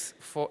checks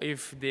for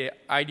if the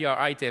IDR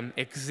item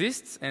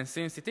exists, and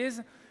since it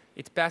is,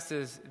 it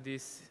passes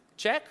this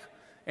check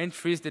and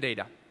frees the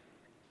data.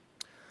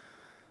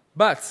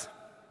 But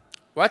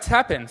what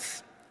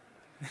happens?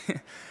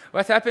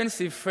 What happens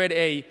if thread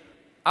A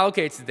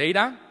allocates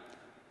data,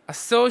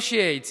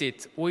 associates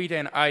it with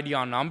an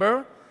IDR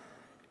number,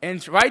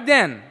 and right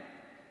then,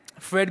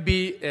 thread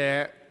B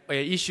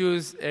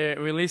issues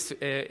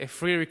a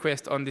free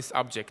request on this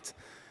object.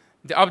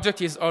 The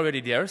object is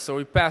already there, so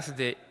we pass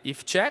the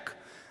if check,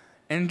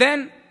 and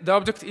then the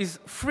object is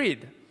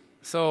freed.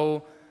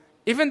 So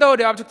even though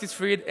the object is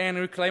freed and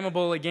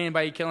reclaimable again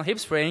by kernel heap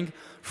spraying,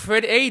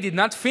 thread A did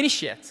not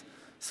finish yet.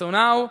 So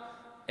now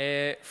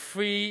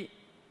free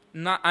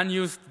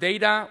unused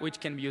data, which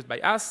can be used by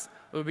us,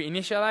 will be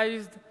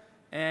initialized,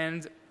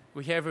 and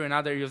we have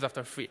another use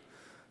after free.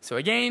 So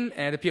again,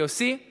 the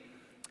POC,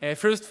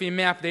 first we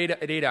map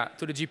data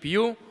to the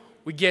GPU.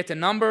 We get a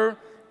number.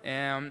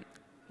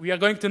 We are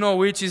going to know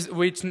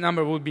which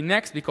number will be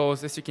next,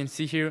 because as you can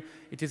see here,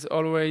 it is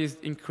always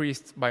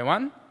increased by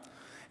 1.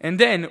 And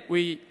then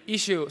we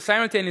issue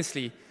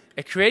simultaneously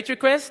a create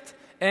request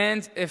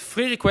and a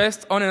free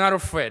request on another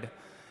thread.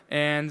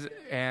 And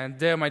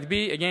there might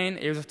be, again,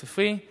 a user to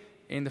free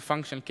in the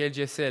function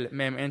kgsl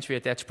mem entry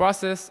attach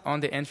process on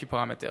the entry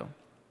parameter.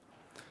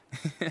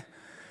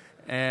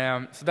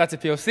 So that's a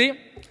POC.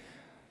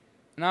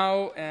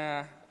 Now,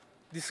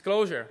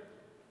 disclosure.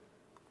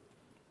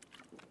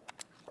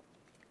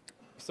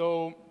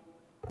 So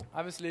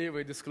obviously,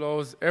 we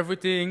disclose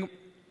everything.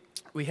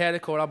 We had a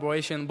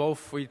collaboration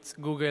both with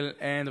Google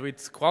and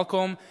with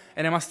Qualcomm,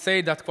 and I must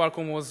say that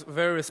Qualcomm was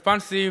very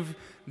responsive.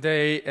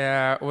 They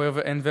were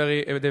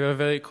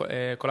very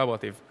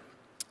collaborative.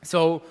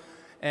 So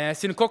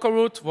Syncocca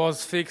root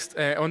was fixed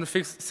on the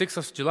 6th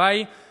of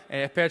July.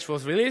 A patch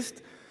was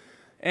released,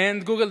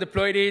 and Google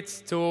deployed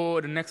it to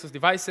the Nexus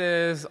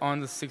devices on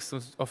the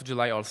 6th of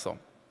July also.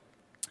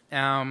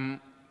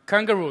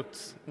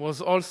 Kangaroot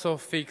was also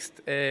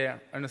fixed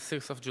on the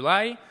 6th of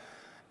July,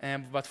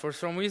 but for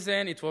some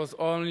reason it was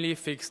only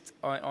fixed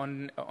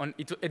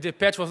the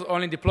patch was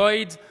only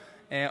deployed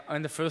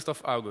on the 1st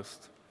of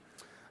August.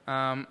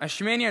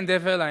 Ashmani and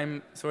Devil,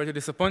 I'm sorry to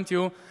disappoint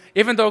you.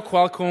 Even though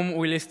Qualcomm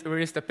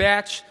released a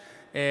patch,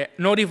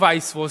 no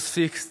device was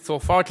fixed so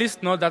far, at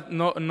least not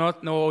no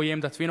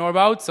OEM that we know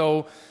about,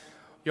 so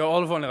you're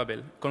all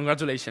vulnerable.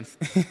 Congratulations.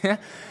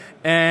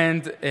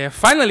 And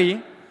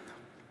finally,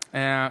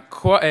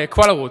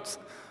 Qualroot.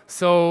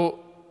 So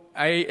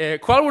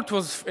Qualroot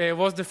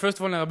was the first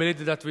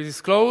vulnerability that we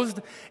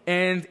disclosed,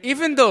 and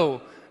even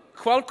though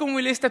Qualcomm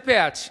released a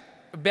patch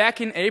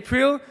back in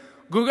April,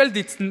 Google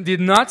did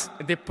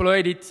not deploy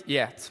it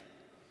yet.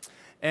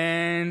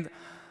 And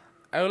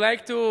I would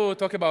like to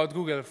talk about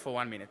Google for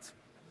 1 minute.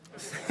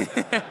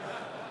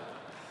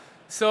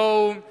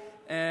 So,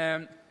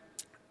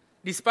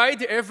 despite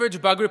the average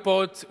bug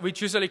report,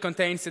 which usually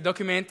contains a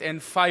document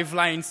and 5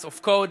 lines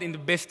of code in the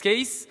best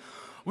case,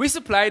 we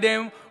supply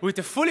them with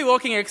a fully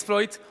working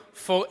exploit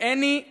for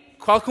any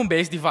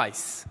Qualcomm-based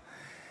device.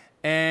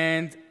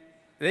 And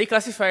they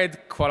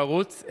classified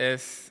Qualroot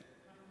as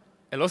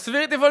a low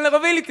severity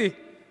vulnerability.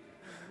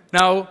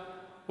 Now,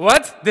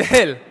 what the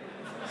hell?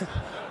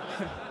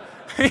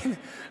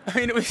 I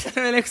mean, we sent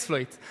an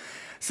exploit.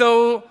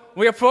 So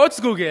we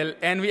approached Google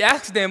and we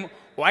asked them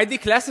why they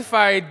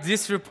classified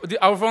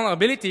our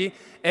vulnerability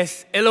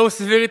as a low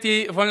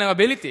severity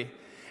vulnerability.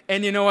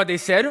 And you know what they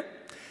said?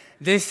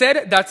 They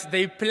said that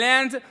they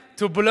planned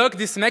to block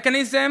this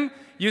mechanism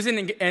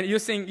using an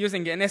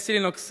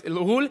SELinux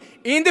rule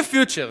in the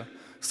future.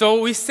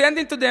 So we sent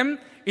it to them.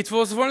 It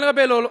was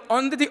vulnerable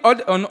on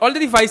all the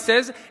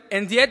devices,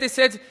 and yet they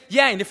said,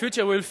 yeah, in the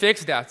future we'll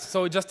fix that.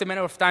 So just a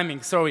matter of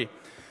timing, sorry.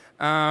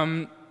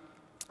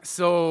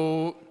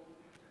 So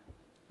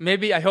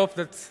maybe I hope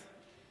that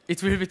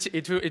it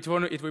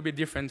will be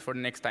different for the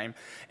next time.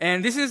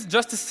 And this is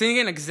just a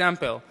single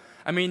example.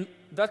 I mean,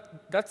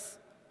 that's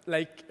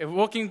like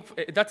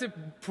that's a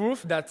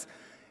proof that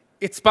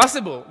it's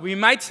possible. We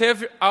might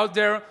have out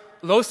there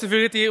low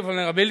severity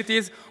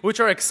vulnerabilities which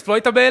are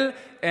exploitable,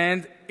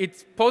 and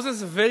it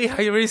poses a very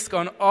high risk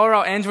on all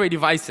our Android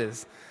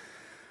devices.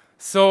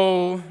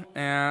 So,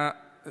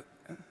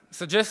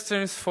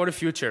 suggestions for the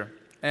future.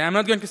 I'm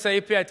not going to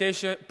say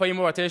pay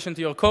more attention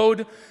to your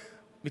code,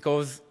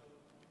 because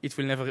it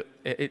will never.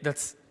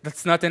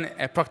 That's not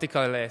a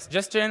practical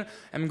suggestion.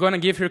 I'm going to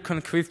give you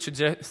concrete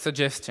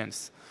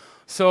suggestions.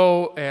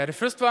 So the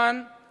first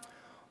one: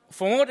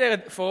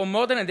 For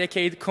more than a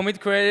decade, commit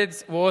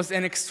credits was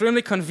an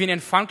extremely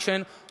convenient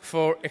function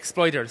for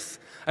exploiters.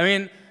 I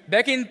mean,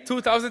 back in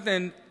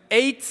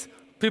 2008,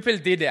 people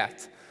did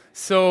that.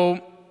 So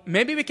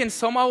maybe we can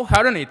somehow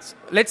harden it.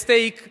 Let's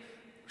take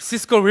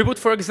Cisco Reboot,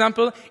 for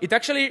example. It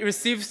actually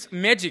receives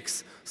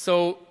magics.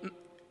 So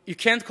you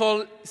can't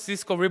call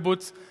Cisco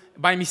Reboot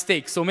by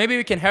mistake. So maybe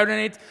we can harden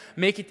it,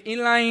 make it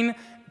inline,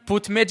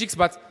 put magics,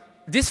 but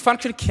this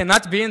function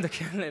cannot be in the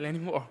kernel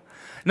anymore.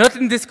 Not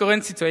in this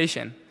current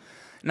situation.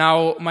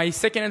 Now, my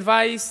second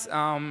advice,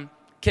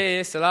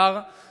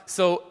 KASLR.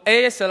 So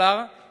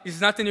ASLR is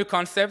not a new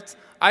concept.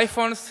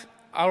 iPhones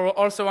are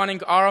also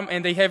running ARM,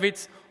 and they have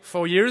it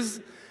for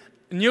years.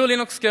 New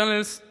Linux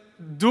kernels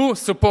do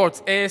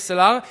support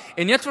ASLR,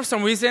 and yet for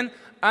some reason,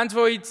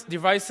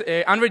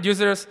 Android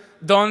users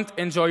don't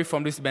enjoy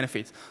from this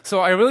benefit.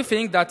 So I really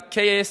think that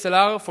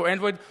KASLR for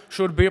Android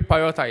should be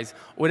prioritized.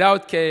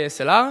 Without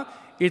KASLR,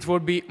 it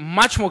would be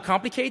much more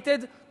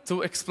complicated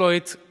to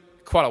exploit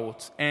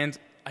Qualcomm, and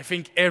I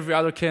think every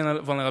other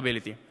kernel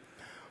vulnerability.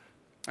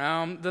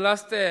 The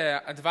last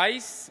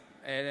advice.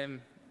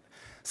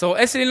 So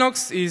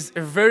SELinux is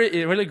a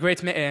really great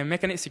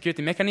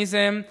security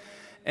mechanism,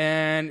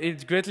 and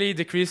it greatly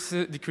decreased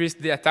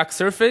the attack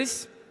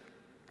surface.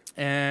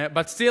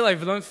 But still, I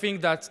don't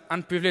think that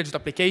unprivileged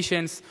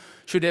applications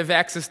should have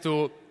access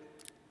to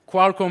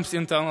Qualcomm's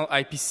internal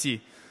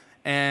IPC.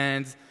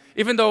 And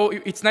even though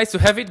it's nice to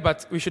have it,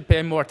 but we should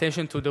pay more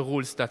attention to the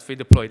rules that we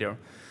deploy there.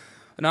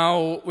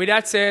 Now, with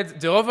that said,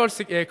 the overall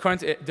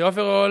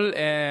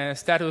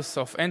status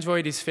of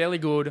Android is fairly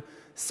good.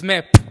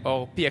 SMAP,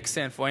 or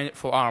PXN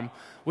for ARM,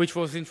 which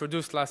was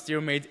introduced last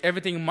year, made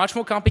everything much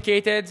more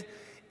complicated,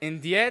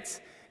 and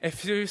yet a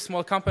few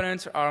small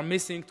components are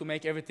missing to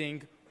make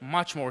everything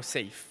much more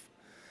safe.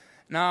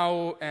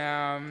 Now,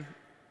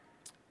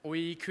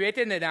 we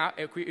created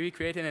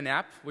an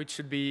app which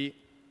should be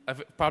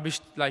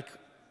published like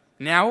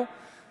now.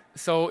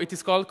 So it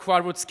is called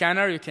Quadroot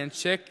Scanner. You can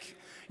check.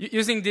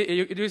 Using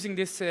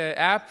this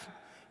app,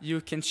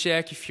 you can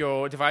check if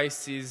your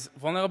device is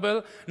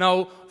vulnerable.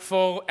 Now,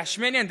 for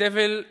Ashmani and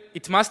Devil,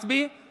 it must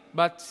be,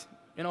 but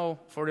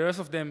for the rest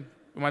of them,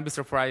 you might be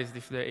surprised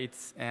if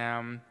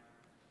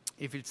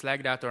it's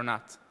like that or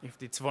not,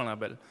 if it's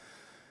vulnerable.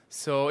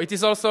 So it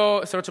is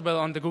also searchable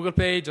on the Google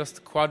Play,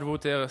 just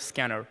Quadroot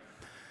Scanner.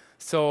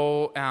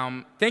 So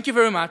thank you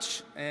very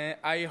much.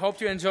 I hope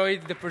you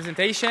enjoyed the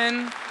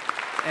presentation.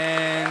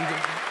 And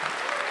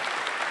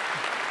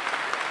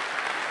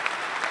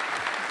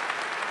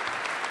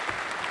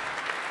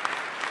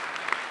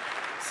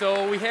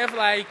so we have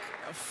like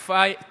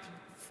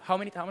how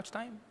much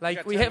time?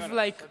 Like we have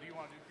like,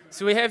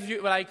 so we have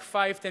like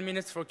 5-10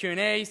 minutes for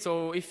Q&A.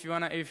 So if you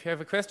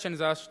have a question,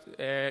 just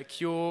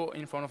queue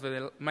in front of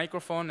the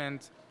microphone and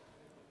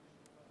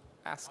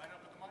ask.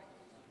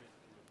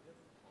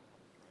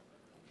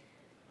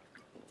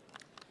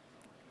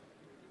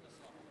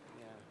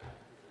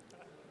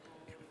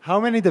 How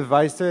many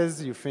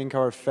devices you think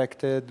are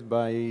affected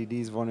by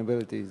these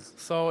vulnerabilities?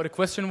 So the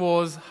question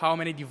was how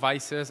many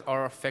devices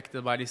are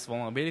affected by this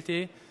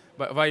vulnerability,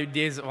 by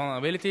these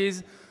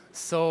vulnerabilities.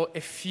 So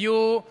a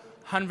few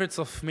hundreds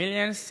of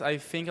millions, I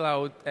think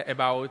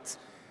about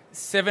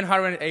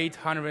 700,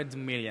 800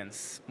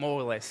 millions,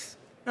 more or less.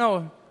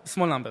 No,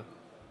 small number.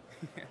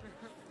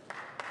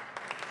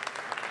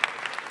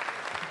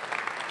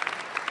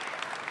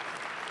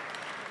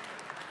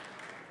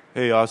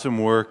 Hey, awesome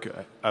work.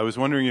 I was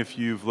wondering if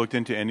you've looked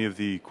into any of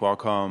the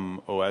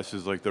Qualcomm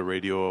OSs like the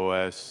Radio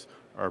OS,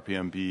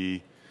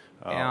 RPMB,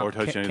 or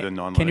touched any of the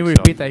non-Linux Can you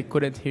repeat? I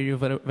couldn't hear you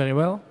very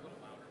well.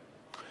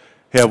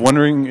 Hey, I'm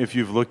wondering if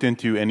you've looked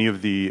into any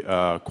of the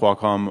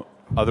Qualcomm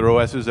other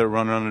OSs that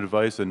run on a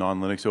device, the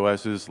non-Linux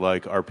OSs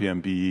like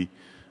RPMB,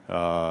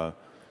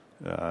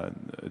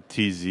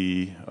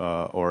 TZ,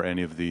 or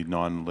any of the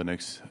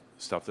non-Linux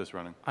stuff that's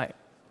running.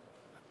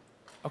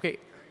 Okay.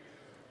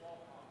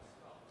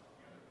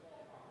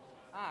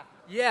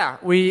 Yeah,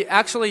 we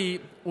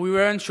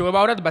weren't sure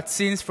about it, but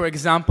since, for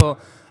example,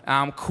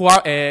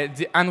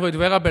 the Android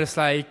wearables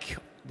like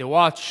the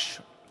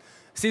watch,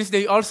 since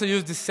they also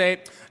use the same,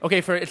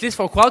 at least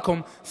for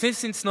Qualcomm,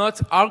 since it's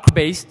not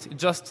ARC-based,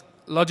 just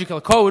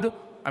logical code,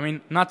 I mean,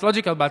 not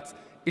logical, but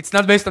it's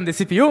not based on the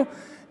CPU,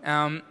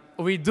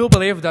 we do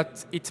believe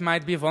that it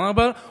might be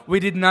vulnerable. We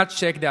did not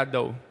check that,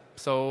 though.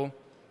 So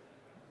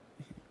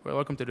we're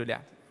welcome to do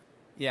that.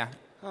 Yeah.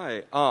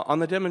 Hi. On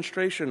the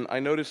demonstration, I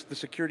noticed the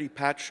security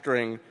patch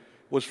string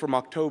was from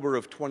October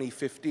of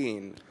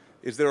 2015.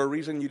 Is there a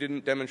reason you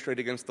didn't demonstrate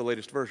against the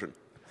latest version?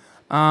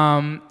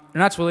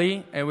 Not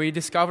really. We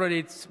discovered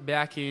it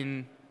back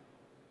in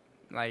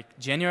like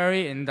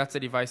January, and that's the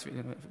device,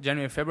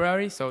 January,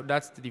 February. So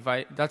that's the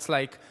device. That's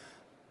like,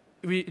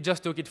 we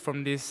just took it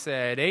from this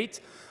date.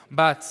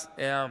 But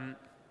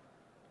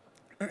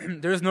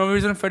there's no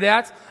reason for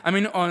that. I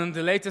mean, on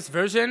the latest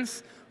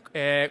versions,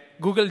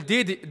 Google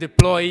did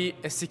deploy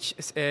a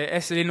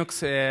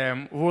SELinux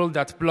rule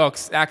that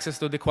blocks access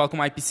to the Qualcomm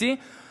IPC,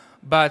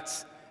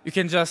 but you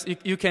can just,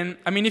 you can,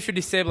 I mean, if you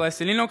disable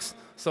SELinux,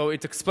 so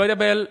it's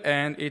exploitable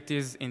and it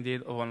is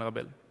indeed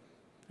vulnerable.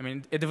 I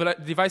mean,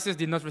 devices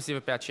did not receive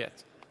a patch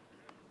yet.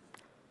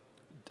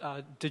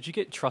 Did you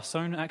get trust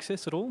zone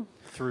access at all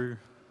through?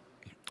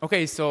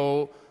 Okay,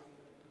 so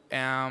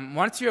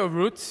once you're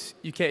root,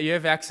 you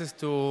have access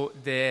to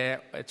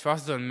the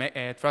trust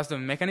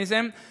zone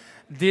mechanism.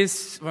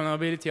 This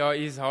vulnerability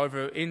is,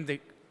 however, in the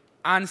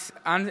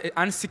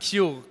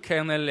unsecure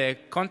kernel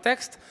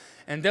context,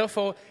 and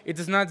therefore it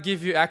does not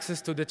give you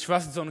access to the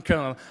trust zone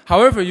kernel.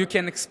 However, you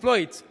can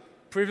exploit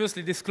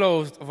previously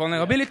disclosed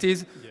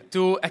vulnerabilities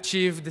to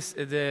achieve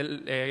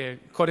the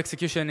code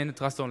execution in the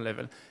trust zone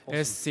level,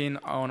 as seen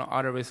on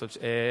other research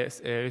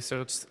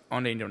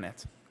on the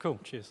internet. Cool,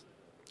 cheers.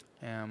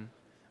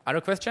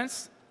 Other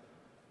questions?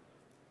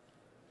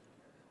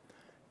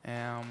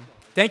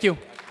 Thank you.